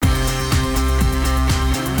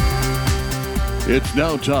It's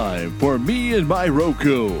now time for Me and My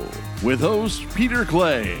Roku with host Peter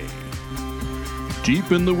Clay.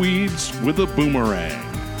 Deep in the weeds with a boomerang.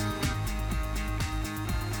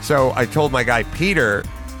 So I told my guy Peter.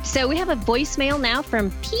 So we have a voicemail now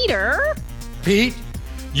from Peter. Pete,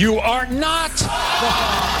 you are not.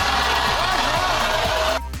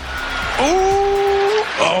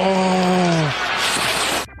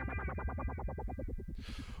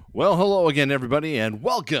 Well, hello again, everybody, and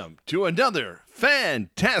welcome to another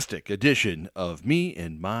fantastic edition of Me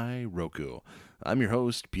and My Roku. I'm your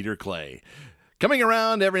host, Peter Clay. Coming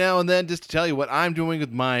around every now and then just to tell you what I'm doing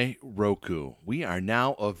with my Roku. We are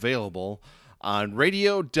now available on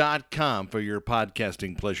radio.com for your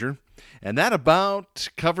podcasting pleasure. And that about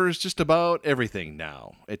covers just about everything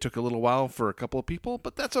now. It took a little while for a couple of people,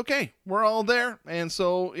 but that's okay. We're all there. And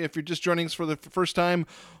so if you're just joining us for the first time,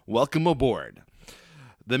 welcome aboard.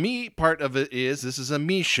 The me part of it is this is a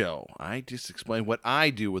me show. I just explain what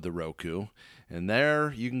I do with the Roku. And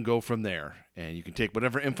there you can go from there. And you can take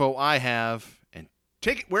whatever info I have and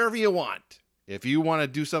take it wherever you want. If you want to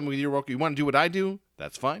do something with your Roku, you want to do what I do,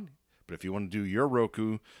 that's fine. But if you want to do your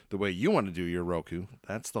Roku the way you want to do your Roku,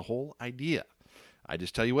 that's the whole idea. I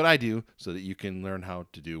just tell you what I do so that you can learn how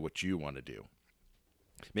to do what you want to do.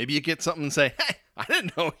 Maybe you get something and say, hey, I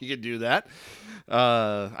didn't know you could do that.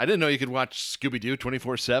 I didn't know you could watch Scooby-Doo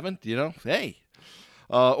 24/7, you know? Hey.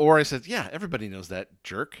 Or I said, yeah, everybody knows that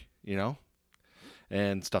jerk, you know?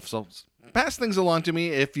 And stuff. So pass things along to me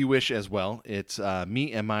if you wish as well. It's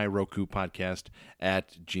me and my Roku podcast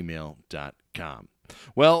at gmail.com.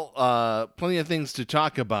 Well, plenty of things to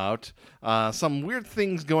talk about. Some weird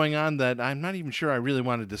things going on that I'm not even sure I really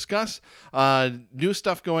want to discuss. New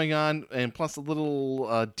stuff going on, and plus a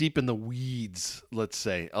little deep in the weeds, let's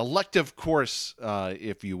say. Elective course,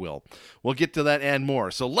 if you will. We'll get to that and more.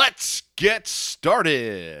 So let's get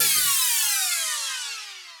started.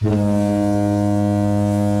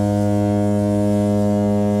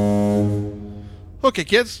 Okay,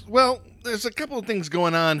 kids. Well, there's a couple of things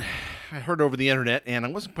going on I heard over the internet, and I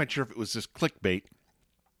wasn't quite sure if it was just clickbait,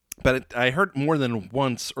 but I heard more than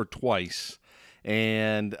once or twice,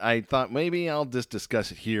 and I thought maybe I'll just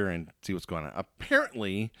discuss it here and see what's going on.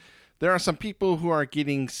 Apparently, there are some people who are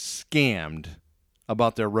getting scammed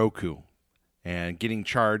about their Roku and getting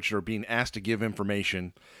charged or being asked to give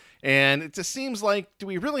information, and it just seems like, do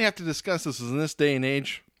we really have to discuss this in this day and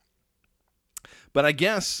age? But I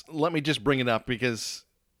guess let me just bring it up because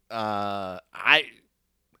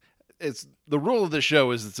it's the rule of the show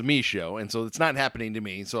is it's a me show, and so it's not happening to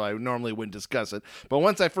me, so I normally wouldn't discuss it. But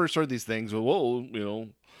once I first heard these things, well, you know,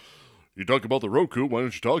 you talk about the Roku, why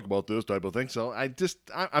don't you talk about this type of thing? So I'm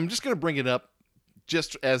just going to bring it up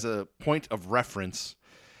just as a point of reference,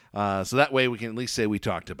 so that way we can at least say we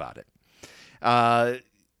talked about it.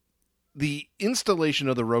 The installation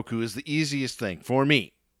of the Roku is the easiest thing for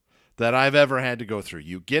me that I've ever had to go through.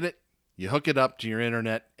 You get it, you hook it up to your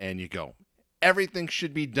internet, and you go. Everything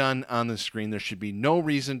should be done on the screen. There should be no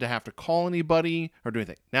reason to have to call anybody or do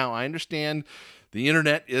anything. Now, I understand the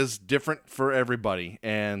internet is different for everybody,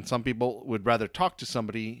 and some people would rather talk to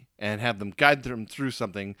somebody and have them guide them through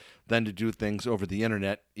something than to do things over the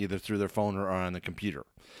internet, either through their phone or on the computer.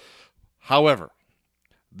 However,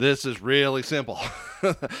 this is really simple.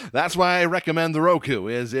 That's why I recommend the Roku,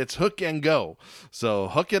 is it's hook and go. So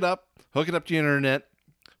hook it up to your internet.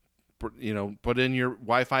 You know, put in your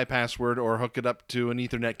Wi-Fi password or hook it up to an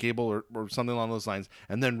Ethernet cable or something along those lines,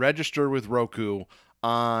 and then register with Roku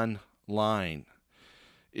online.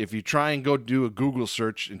 If you try and go do a Google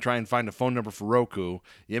search and try and find a phone number for Roku,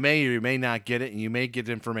 you may or you may not get it, and you may get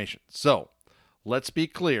information. So let's be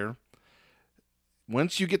clear.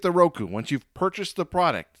 Once you get the Roku, once you've purchased the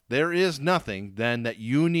product, there is nothing then that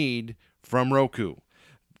you need from Roku.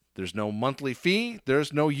 There's no monthly fee,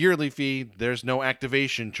 there's no yearly fee, there's no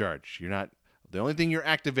activation charge. The only thing you're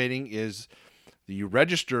activating is that you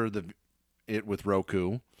register it with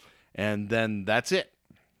Roku, and then that's it.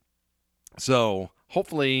 So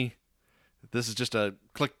hopefully this is just a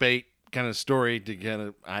clickbait kind of story to kind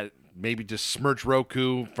of maybe just smirch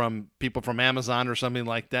Roku from people from Amazon or something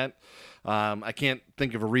like that. I can't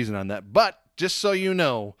think of a reason on that, but just so you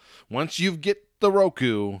know, once you get the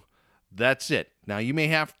Roku, that's it. Now, you may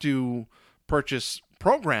have to purchase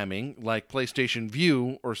programming like PlayStation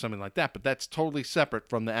View or something like that, but that's totally separate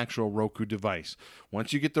from the actual Roku device.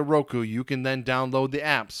 Once you get the Roku, you can then download the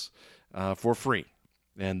apps for free.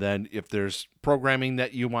 And then if there's programming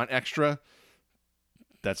that you want extra,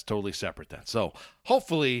 that's totally separate then. So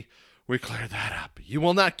hopefully we clear that up. You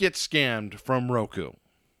will not get scammed from Roku.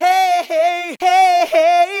 Hey, hey, hey,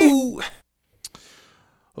 hey. Ooh.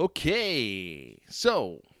 Okay,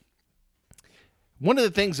 so One of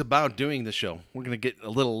the things about doing the show, we're going to get a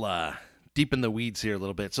little deep in the weeds here a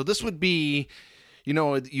little bit. So this would be,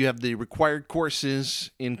 you have the required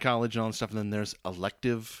courses in college and all that stuff, and then there's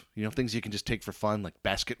elective, things you can just take for fun, like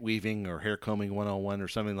basket weaving or hair combing 101 or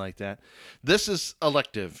something like that. This is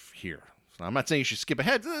elective here. So I'm not saying you should skip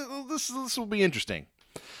ahead. This will be interesting.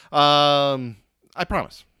 I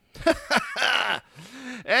promise.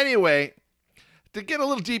 Anyway, to get a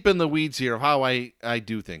little deep in the weeds here of how I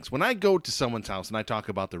do things. When I go to someone's house and I talk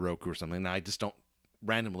about the Roku or something, I just don't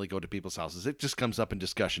randomly go to people's houses. It just comes up in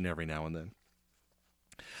discussion every now and then.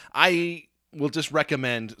 I will just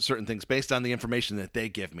recommend certain things based on the information that they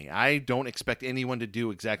give me. I don't expect anyone to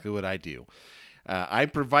do exactly what I do. I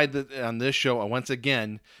provide on this show, once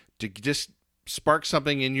again, to just spark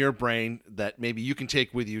something in your brain that maybe you can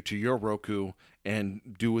take with you to your Roku and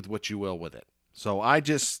do with what you will with it. So I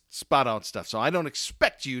just spot out stuff. So I don't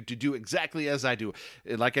expect you to do exactly as I do.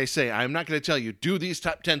 Like I say, I'm not going to tell you, do these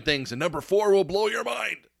top 10 things and number 4 will blow your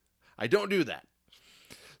mind. I don't do that.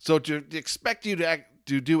 So to expect you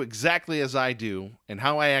to do exactly as I do and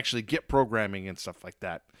how I actually get programming and stuff like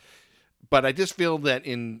that. But I just feel that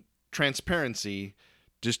in transparency,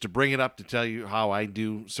 just to bring it up to tell you how I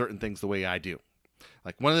do certain things the way I do.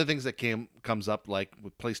 Like one of the things that comes up, like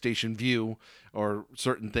with PlayStation View or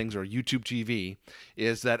certain things or YouTube TV,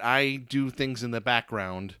 is that I do things in the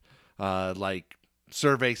background, like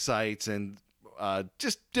survey sites and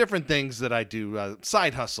just different things that I do,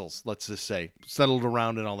 side hustles, let's just say, settled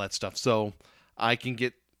around and all that stuff. So I can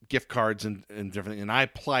get gift cards and different, and I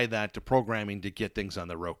apply that to programming to get things on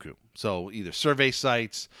the Roku. So either survey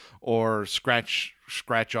sites or scratch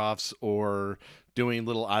offs or doing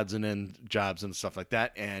little odds and end jobs and stuff like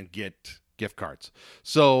that and get gift cards.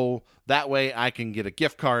 So that way I can get a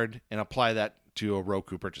gift card and apply that to a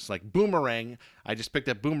Roku purchase. Like Boomerang, I just picked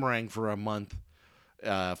up Boomerang for a month,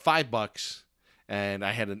 $5, and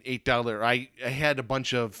I had an $8. I had a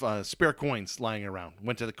bunch of spare coins lying around.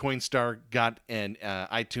 Went to the Coinstar, got an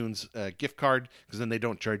iTunes gift card because then they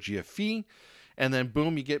don't charge you a fee. And then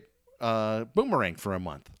boom, you get Boomerang for a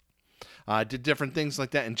month. Did different things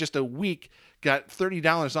like that. In just a week, got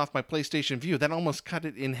 $30 off my PlayStation View. That almost cut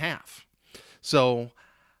it in half. So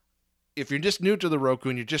if you're just new to the Roku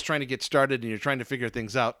and you're just trying to get started and you're trying to figure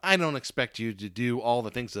things out, I don't expect you to do all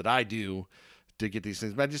the things that I do to get these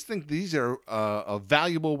things. But I just think these are a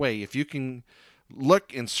valuable way. If you can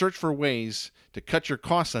look and search for ways to cut your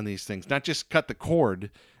costs on these things, not just cut the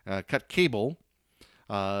cord, cut cable,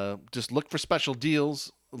 just look for special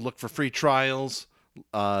deals, look for free trials,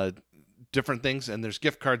 different things, and there's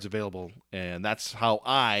gift cards available. And that's how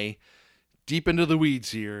I, deep into the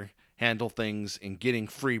weeds here, handle things in getting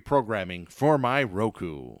free programming for my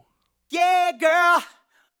Roku. Yeah, girl.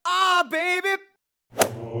 Ah, baby.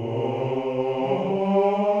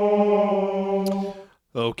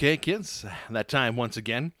 Okay, kids, that time once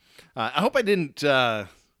again. I hope I didn't...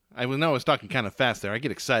 I know I was talking kind of fast there. I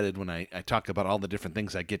get excited when I talk about all the different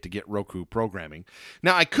things I get to get Roku programming.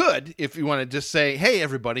 Now, I could, if you want to just say, hey,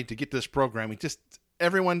 everybody, to get this programming, just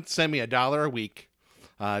everyone send me $1 a week,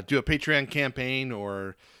 do a Patreon campaign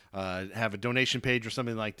or have a donation page or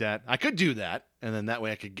something like that. I could do that, and then that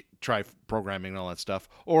way I could try programming and all that stuff.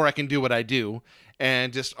 Or I can do what I do,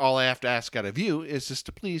 and just all I have to ask out of you is just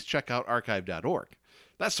to please check out archive.org.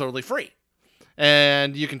 That's totally free.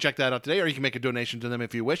 And you can check that out today, or you can make a donation to them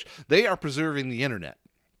if you wish. They are preserving the internet.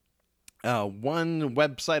 One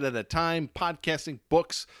website at a time, podcasting,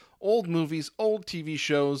 books, old movies, old TV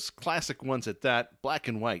shows, classic ones at that, black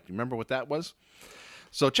and white. Remember what that was?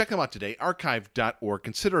 So check them out today, archive.org.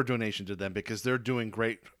 Consider a donation to them because they're doing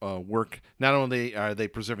great work. Not only are they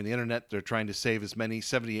preserving the internet, they're trying to save as many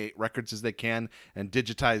 78 records as they can and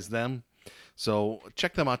digitize them. So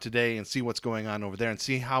check them out today and see what's going on over there and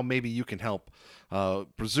see how maybe you can help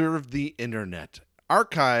preserve the internet.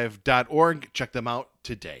 Archive.org. Check them out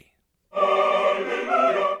today.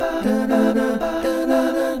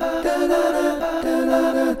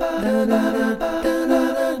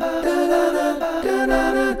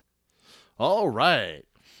 All right.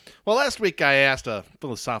 Well, last week I asked a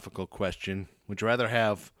philosophical question. Would you rather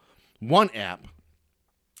have one app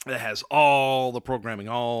that has all the programming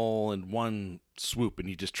all in one swoop and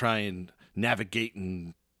you just try and navigate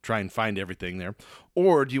and try and find everything there?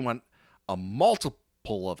 Or do you want a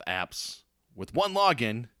multiple of apps with one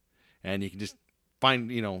login and you can just find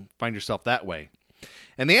yourself that way?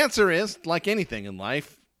 And the answer is, like anything in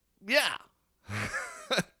life, yeah.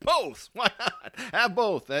 Both. Why not? Have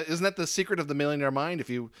both. Isn't that the secret of the millionaire mind? If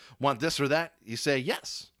you want this or that, you say,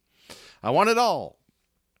 yes, I want it all.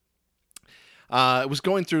 I was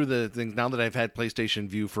going through the things now that I've had PlayStation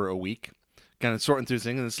View for a week, kind of sorting through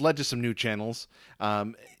things, and it's led to some new channels.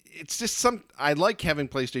 It's just I like having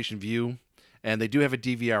PlayStation View, and they do have a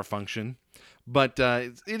DVR function, but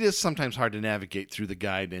it is sometimes hard to navigate through the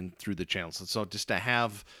guide and through the channels. And so just to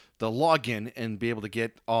have the login and be able to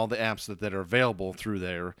get all the apps that are available through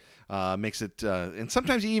there makes it, and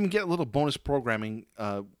sometimes you even get a little bonus programming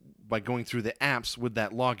by going through the apps with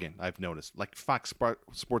that login, I've noticed. Like Fox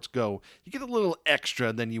Sports Go, you get a little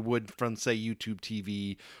extra than you would from, say, YouTube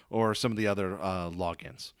TV or some of the other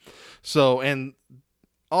logins. So, and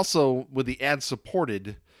also with the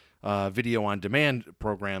ad-supported video on demand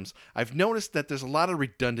programs, I've noticed that there's a lot of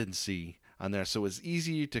redundancy on there. So it's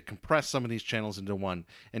easy to compress some of these channels into one,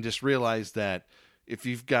 and just realize that if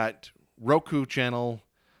you've got Roku channel,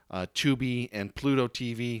 Tubi, and Pluto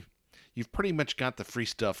TV, you've pretty much got the free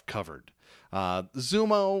stuff covered.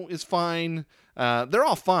 Zumo is fine. They're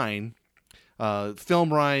all fine.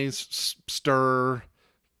 FilmRise, Stir,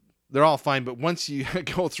 they're all fine, but once you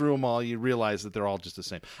go through them all, you realize that they're all just the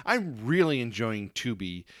same. I'm really enjoying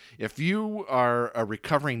Tubi. If you are a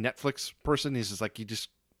recovering Netflix person, it's just like you just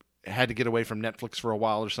had to get away from Netflix for a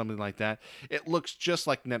while or something like that, it looks just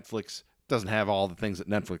like Netflix. Doesn't have all the things that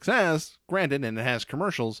Netflix has, granted, and it has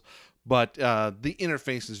commercials, but the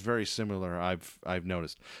interface is very similar, I've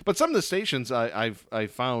noticed. But some of the stations I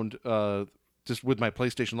found just with my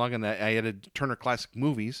PlayStation login, I added Turner Classic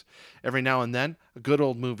Movies. Every now and then, a good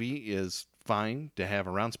old movie is fine to have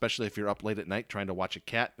around, especially if you're up late at night trying to watch a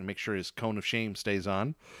cat and make sure his cone of shame stays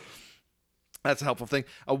on. That's a helpful thing.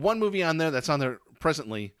 One movie on there that's on there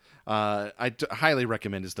presently, I highly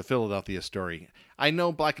recommend, is The Philadelphia Story. I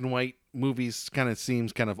know black and white movies kind of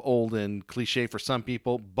seems kind of old and cliche for some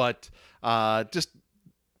people, but just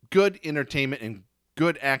good entertainment and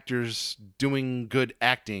good actors doing good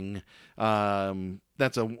acting.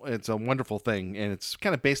 It's a wonderful thing, and it's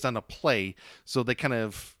kind of based on a play, so you're kind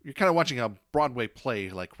of watching a Broadway play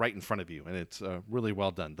like right in front of you, and it's really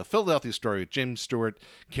well done. The Philadelphia Story with Jim Stewart,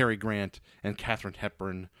 Cary Grant, and Katharine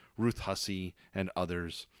Hepburn, Ruth Hussey, and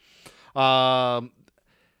others.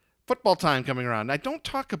 Football time coming around. I don't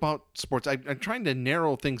talk about sports. I'm trying to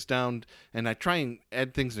narrow things down, and I try and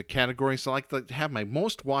add things to categories. So I like to have my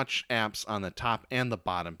most watched apps on the top and the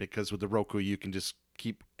bottom, because with the Roku, you can just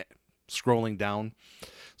keep scrolling down.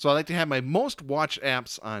 So I like to have my most watched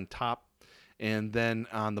apps on top and then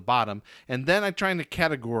on the bottom. And then I'm trying to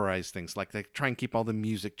categorize things. Like I try and keep all the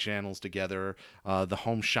music channels together, the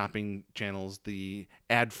home shopping channels, the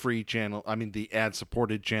ad-free channel, the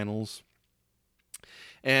ad-supported channels.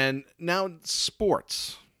 And now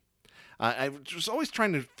sports. I was always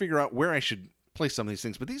trying to figure out where I should place some of these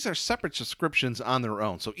things, but these are separate subscriptions on their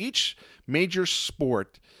own. So each major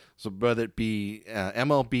sport, so whether it be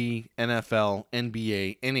MLB, NFL,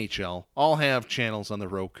 NBA, NHL, all have channels on the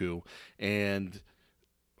Roku and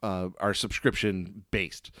are subscription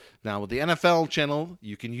based. Now with the NFL channel,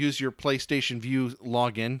 you can use your PlayStation View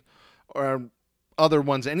login, or other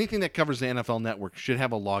ones, anything that covers the NFL Network should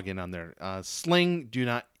have a login on there. Sling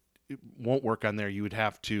won't work on there. You would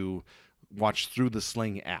have to watch through the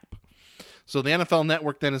Sling app. So the NFL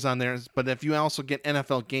Network then is on there, but if you also get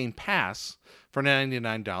NFL Game Pass for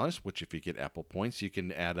 $99, which if you get Apple points, you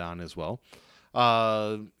can add on as well,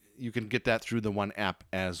 you can get that through the one app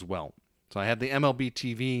as well. So I had the MLB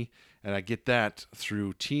TV, and I get that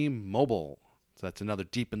through T-Mobile. So that's another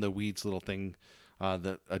deep in the weeds little thing,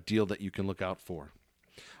 a deal that you can look out for.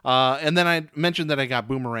 And then I mentioned that I got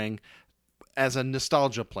Boomerang as a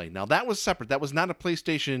nostalgia play. Now that was separate. That was not a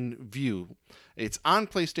PlayStation View. It's on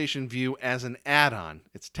PlayStation View as an add-on.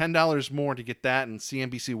 It's $10 more to get that and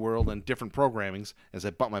CNBC World and different programmings. As I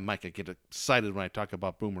bought my mic, I get excited when I talk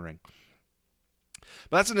about Boomerang.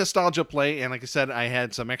 But that's a nostalgia play, and like I said, I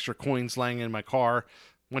had some extra coins lying in my car,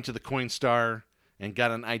 went to the Coinstar and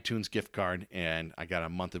got an iTunes gift card, and I got a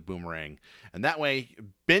month of Boomerang. And that way,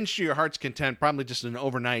 binge to your heart's content, probably just an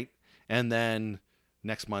overnight, and then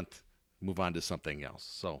next month, move on to something else.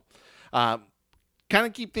 So kind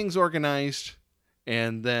of keep things organized,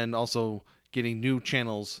 and then also getting new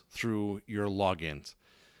channels through your logins.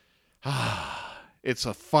 It's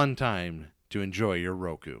a fun time to enjoy your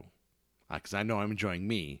Roku, because I know I'm enjoying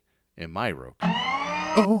me and my Roku.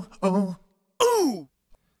 Oh, ooh,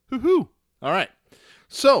 hoo-hoo. All right.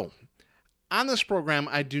 So, on this program,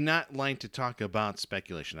 I do not like to talk about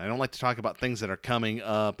speculation. I don't like to talk about things that are coming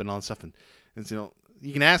up and all that stuff. And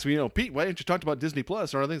you can ask me, Pete, why didn't you talk about Disney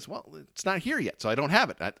Plus or other things? Well, it's not here yet, so I don't have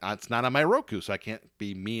it. It's not on my Roku, so I can't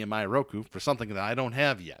be me and my Roku for something that I don't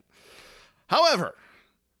have yet. However,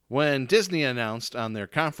 when Disney announced on their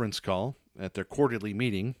conference call at their quarterly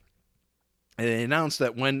meeting, they announced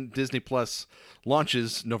that when Disney Plus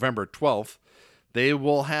launches November 12th, they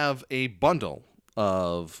will have a bundle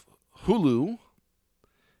of Hulu,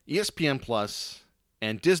 ESPN Plus,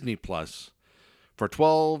 and Disney Plus for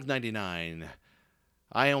 $12.99.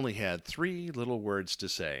 I only had 3 little words to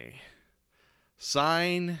say.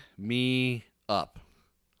 Sign me up.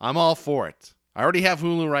 I'm all for it. I already have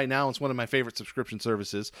Hulu right now. It's one of my favorite subscription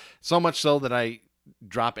services. So much so that I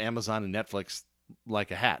drop Amazon and Netflix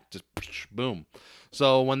like a hat. Just boom.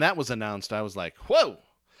 So when that was announced, I was like, whoa.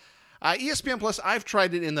 ESPN Plus, I've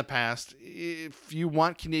tried it in the past. If you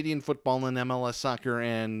want Canadian football and MLS soccer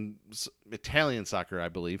and Italian soccer, I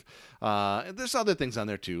believe, there's other things on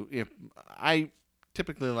there too. I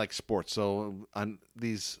typically like sports, so on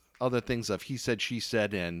these other things of he said, she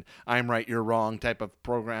said, and I'm right, you're wrong type of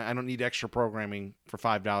program, I don't need extra programming for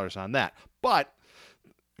 $5 on that. But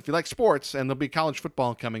if you like sports, and there'll be college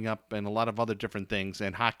football coming up and a lot of other different things,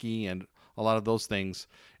 and hockey and a lot of those things,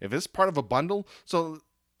 if it's part of a bundle, so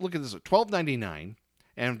look at this, $12.99,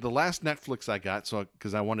 and the last Netflix I got, so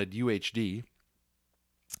because I wanted UHD,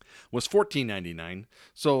 was $14.99.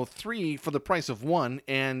 So 3 for the price of 1,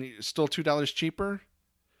 and still $2 cheaper.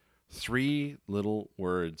 3 little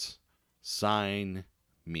words: sign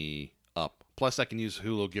me up. Plus, I can use a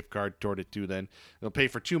Hulu gift card toward it too. Then it'll pay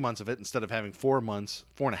for 2 months of it instead of having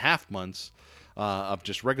 4.5 months of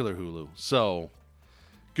just regular Hulu. So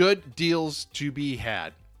good deals to be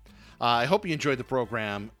had. I hope you enjoyed the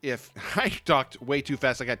program. If I talked way too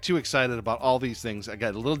fast, I got too excited about all these things, I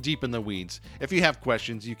got a little deep in the weeds. If you have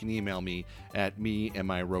questions, you can email me at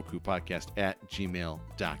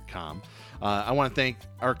meandmyrokupodcast@gmail.com. I want to thank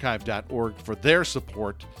archive.org for their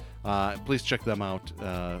support. Please check them out.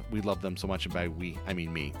 We love them so much, and by we, I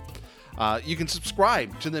mean me. You can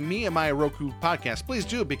subscribe to the Me and My Roku podcast. Please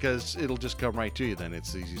do, because it'll just come right to you then.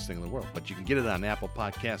 It's the easiest thing in the world. But you can get it on Apple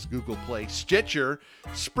Podcasts, Google Play, Stitcher,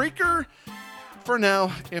 Spreaker. For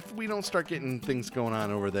now, if we don't start getting things going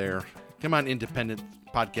on over there, come on, independent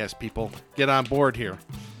podcast people, get on board here.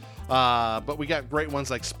 But we got great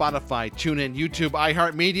ones like Spotify, TuneIn, YouTube,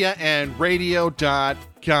 iHeartMedia, and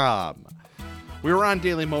Radio.com. We were on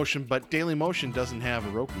Dailymotion, but Dailymotion doesn't have a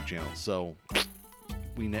Roku channel, so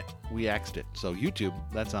we axed it. So YouTube,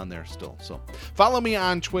 that's on there still. So follow me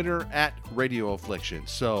on Twitter at Radio Affliction.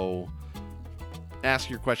 So ask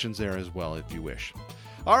your questions there as well if you wish.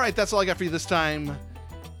 All right, that's all I got for you this time.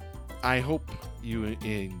 I hope you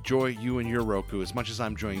enjoy you and your Roku as much as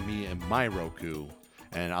I'm enjoying me and my Roku.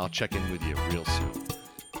 And I'll check in with you real soon.